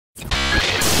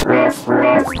Is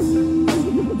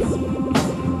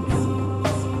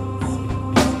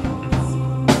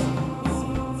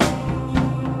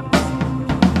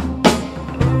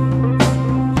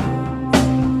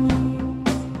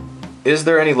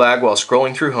there any lag while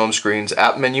scrolling through home screens,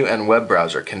 app menu, and web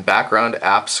browser? Can background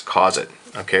apps cause it?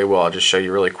 Okay, well, I'll just show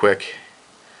you really quick.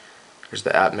 Here's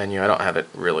the app menu. I don't have it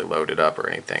really loaded up or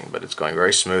anything, but it's going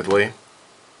very smoothly.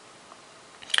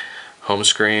 Home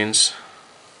screens,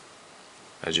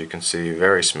 as you can see,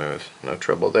 very smooth. No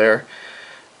trouble there.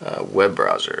 Web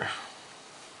browser.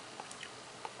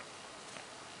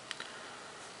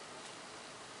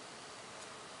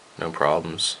 No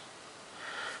problems.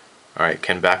 Alright,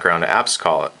 can background apps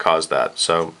cause that?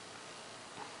 So,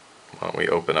 why don't we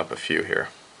open up a few here.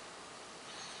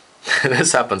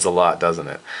 This happens a lot, doesn't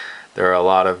it? There are a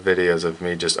lot of videos of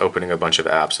me just opening a bunch of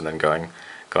apps and then going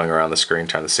around the screen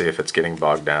trying to see if it's getting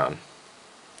bogged down.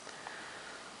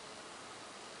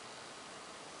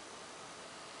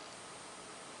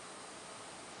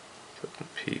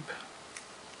 Peep.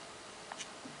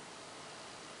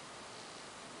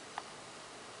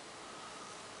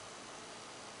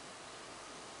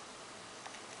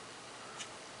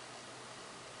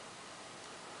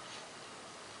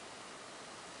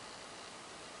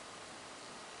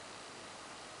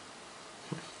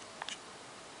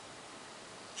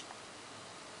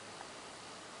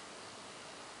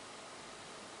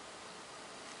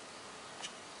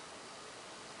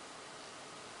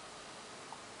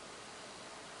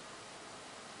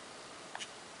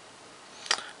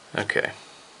 Okay,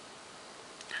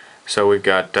 so we've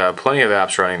got plenty of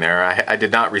apps running there. I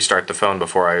did not restart the phone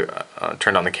before I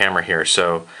turned on the camera here,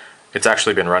 so it's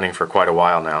actually been running for quite a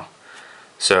while now.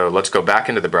 So let's go back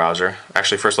into the browser.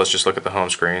 Actually, first let's just look at the home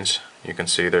screens. You can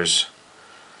see there's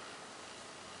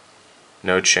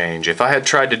no change. If I had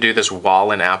tried to do this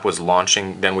while an app was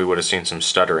launching, then we would have seen some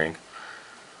stuttering.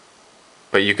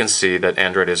 But you can see that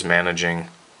Android is managing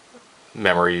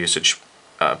memory usage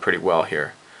pretty well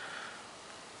here.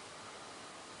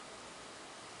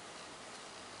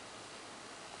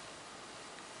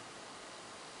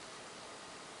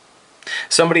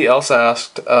 Somebody else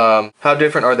asked, how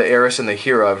different are the Eris and the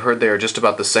Hero? I've heard they are just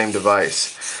about the same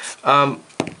device.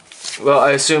 Well,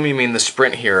 I assume you mean the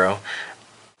Sprint Hero.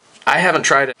 I haven't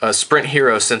tried a Sprint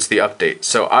Hero since the update,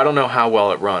 so I don't know how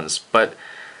well it runs. But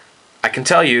I can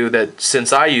tell you that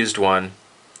since I used one,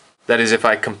 that is, if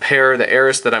I compare the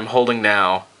Eris that I'm holding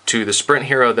now to the Sprint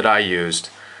Hero that I used,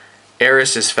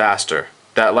 Eris is faster.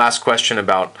 That last question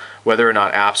about whether or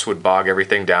not apps would bog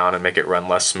everything down and make it run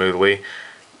less smoothly,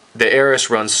 the Eris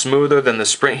runs smoother than the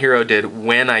Sprint Hero did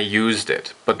when I used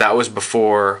it, but that was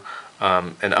before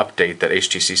an update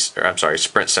that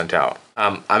Sprint sent out.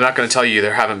 I'm not going to tell you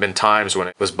there haven't been times when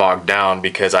it was bogged down,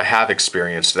 because I have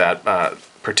experienced that,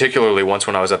 particularly once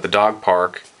when I was at the dog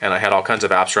park and I had all kinds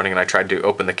of apps running and I tried to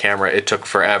open the camera. It took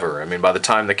forever. I mean, by the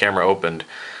time the camera opened,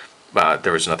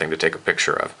 there was nothing to take a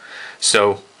picture of.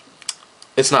 So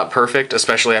it's not perfect,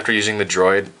 especially after using the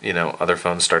Droid. You know, other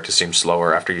phones start to seem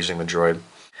slower after using the Droid.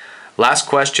 Last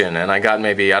question, and I got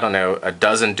maybe, I don't know, a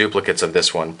dozen duplicates of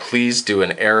this one. Please do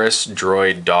an Eris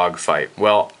Droid dogfight.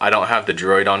 Well, I don't have the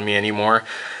Droid on me anymore,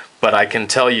 but I can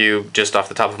tell you just off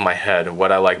the top of my head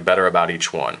what I like better about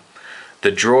each one.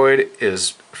 The Droid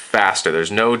is faster, there's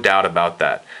no doubt about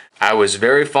that. I was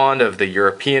very fond of the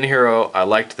European Hero. I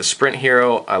liked the Sprint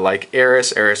Hero. I like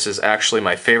Eris. Eris is actually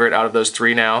my favorite out of those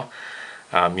three now.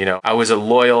 You know, I was a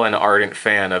loyal and ardent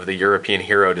fan of the European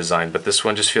Hero design, but this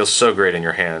one just feels so great in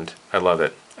your hand. I love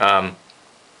it. But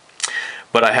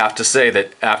I have to say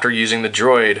that after using the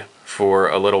Droid for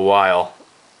a little while,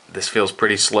 this feels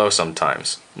pretty slow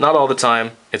sometimes. Not all the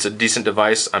time. It's a decent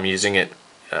device. I'm using it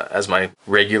as my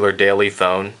regular daily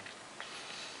phone.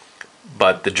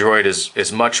 But the Droid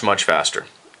is much, much faster.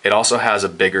 It also has a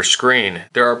bigger screen.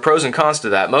 There are pros and cons to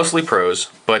that, mostly pros,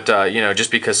 but you know,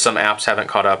 just because some apps haven't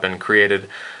caught up and created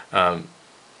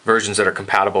versions that are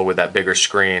compatible with that bigger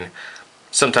screen,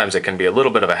 sometimes it can be a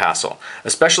little bit of a hassle.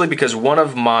 Especially because one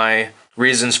of my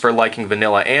reasons for liking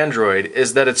vanilla Android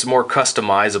is that it's more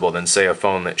customizable than, say, a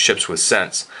phone that ships with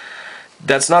Sense.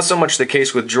 That's not so much the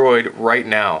case with Droid right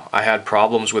now. I had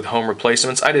problems with home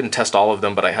replacements. I didn't test all of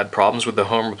them, but I had problems with the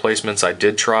home replacements I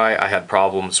did try. I had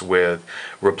problems with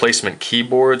replacement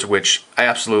keyboards, which I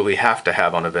absolutely have to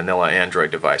have on a vanilla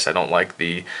Android device. I don't like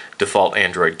the default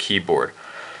Android keyboard.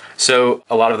 So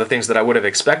a lot of the things that I would have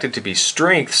expected to be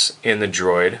strengths in the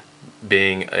Droid,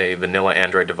 being a vanilla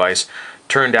Android device,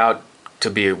 turned out to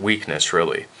be a weakness,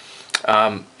 really.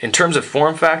 In terms of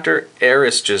form factor,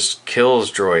 Eris just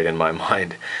kills Droid in my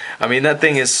mind. I mean, that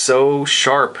thing is so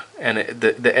sharp and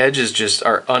the edges just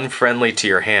are unfriendly to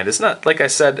your hand. It's not, like I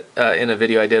said in a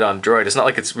video I did on Droid, it's not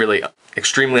like it's really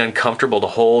extremely uncomfortable to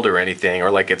hold or anything, or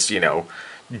like it's, you know,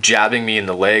 jabbing me in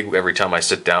the leg every time I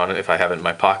sit down if I have it in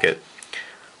my pocket.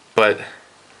 But,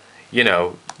 you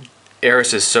know,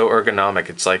 Eris is so ergonomic.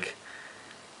 It's like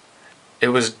it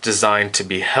was designed to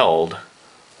be held,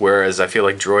 whereas I feel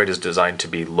like Droid is designed to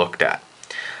be looked at.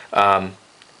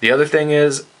 The other thing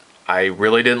is, I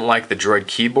really didn't like the Droid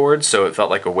keyboard, so it felt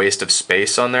like a waste of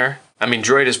space on there. I mean,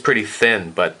 Droid is pretty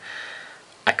thin, but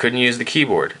I couldn't use the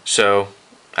keyboard, so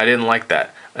I didn't like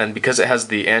that. And because it has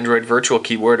the Android virtual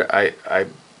keyboard, I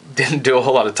didn't do a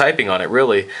whole lot of typing on it,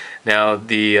 really. Now,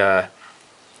 the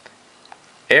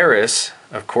Eris,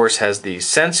 of course, has the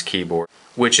Sense keyboard,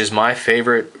 which is my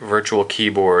favorite virtual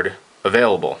keyboard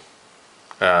available.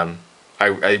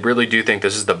 I really do think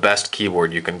this is the best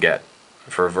keyboard you can get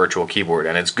for a virtual keyboard,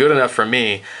 and it's good enough for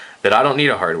me that I don't need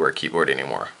a hardware keyboard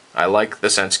anymore. I like the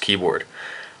Sense keyboard.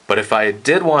 But if I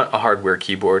did want a hardware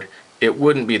keyboard, it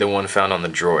wouldn't be the one found on the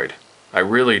Droid. I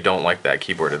really don't like that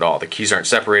keyboard at all. The keys aren't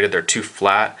separated, they're too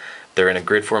flat, they're in a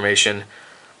grid formation.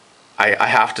 I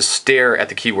have to stare at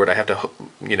the keyboard. I have to,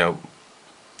 you know,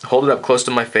 hold it up close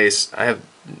to my face. I have,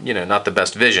 you know, not the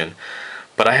best vision,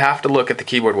 but I have to look at the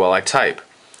keyboard while I type.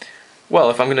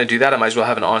 Well, if I'm going to do that, I might as well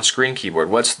have an on-screen keyboard.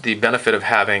 What's the benefit of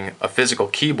having a physical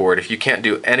keyboard if you can't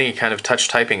do any kind of touch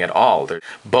typing at all?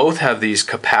 Both have these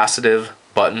capacitive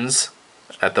buttons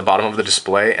at the bottom of the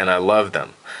display, and I love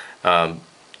them.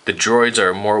 The Droids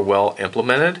are more well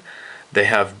implemented. They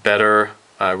have better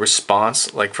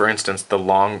response, like for instance the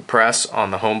long press on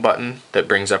the home button that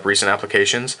brings up recent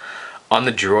applications. On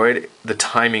the Droid, the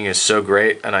timing is so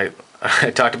great, and I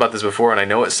talked about this before, and I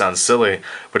know it sounds silly,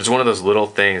 but it's one of those little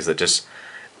things that just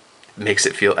makes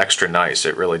it feel extra nice.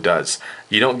 It really does.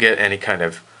 You don't get any kind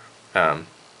of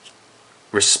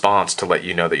response to let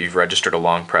you know that you've registered a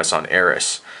long press on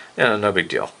Eris. No big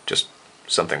deal, just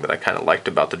something that I kind of liked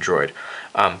about the Droid.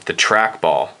 The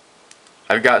trackball.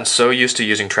 I've gotten so used to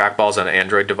using trackballs on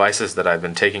Android devices that I've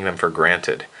been taking them for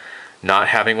granted. Not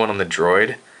having one on the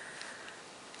Droid,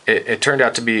 it turned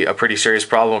out to be a pretty serious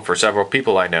problem for several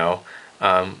people I know.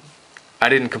 I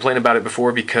didn't complain about it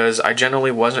before because I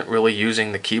generally wasn't really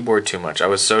using the keyboard too much. I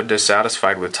was so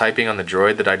dissatisfied with typing on the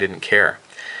Droid that I didn't care.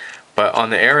 But on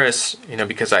the Eris, you know,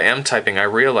 because I am typing, I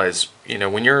realize, you know,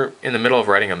 when you're in the middle of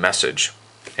writing a message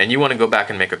and you want to go back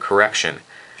and make a correction,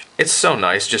 it's so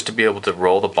nice just to be able to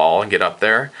roll the ball and get up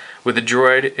there. With the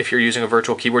Droid, if you're using a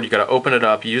virtual keyboard, you got to open it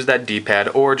up, use that D-pad,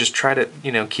 or just try to,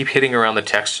 you know, keep hitting around the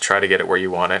text to try to get it where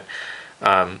you want it.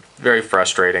 Very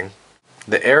frustrating.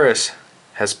 The Eris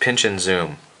has pinch and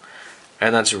zoom,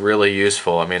 and that's really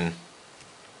useful. I mean,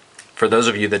 for those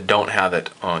of you that don't have it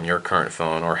on your current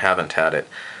phone or haven't had it,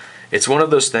 it's one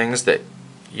of those things that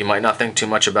you might not think too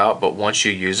much about, but once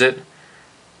you use it,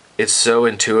 it's so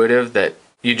intuitive that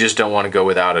you just don't want to go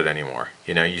without it anymore.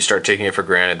 You know, you start taking it for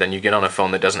granted, then you get on a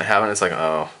phone that doesn't have it, and it's like,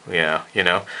 oh, yeah, you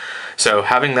know. So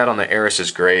having that on the Eris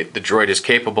is great. The Droid is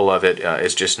capable of it.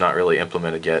 It's just not really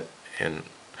implemented yet in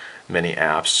many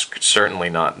apps, certainly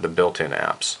not the built-in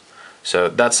apps. So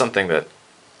that's something that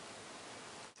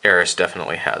Eris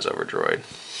definitely has over Droid.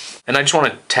 And I just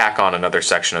want to tack on another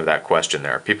section of that question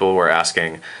there. People were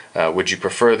asking, would you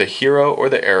prefer the Hero or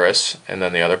the Eris? And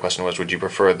then the other question was, would you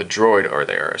prefer the Droid or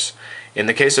the Eris? In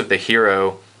the case of the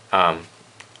Hero, I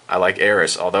like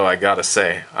Eris, although I gotta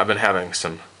say, I've been having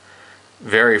some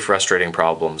very frustrating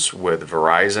problems with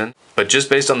Verizon. But just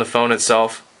based on the phone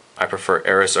itself, I prefer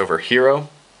Eris over Hero.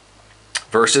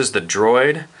 Versus the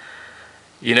Droid,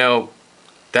 you know,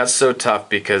 that's so tough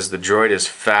because the Droid is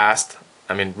fast.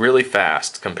 I mean, really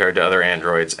fast compared to other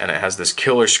Androids, and it has this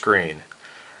killer screen.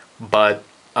 But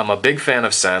I'm a big fan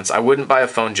of Sense. I wouldn't buy a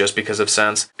phone just because of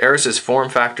Sense. Eris's form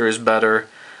factor is better.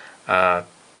 I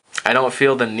don't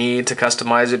feel the need to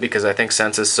customize it because I think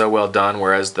Sense is so well done,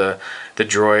 whereas the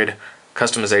Droid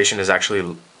customization is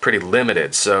actually pretty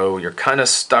limited, so you're kind of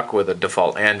stuck with a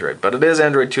default Android. But it is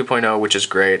Android 2.0, which is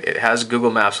great. It has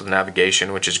Google Maps with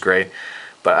navigation, which is great.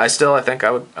 But I think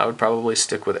I would probably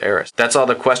stick with Eris. That's all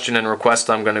the question and requests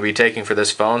I'm going to be taking for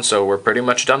this phone, so we're pretty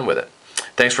much done with it.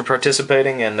 Thanks for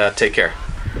participating, and take care.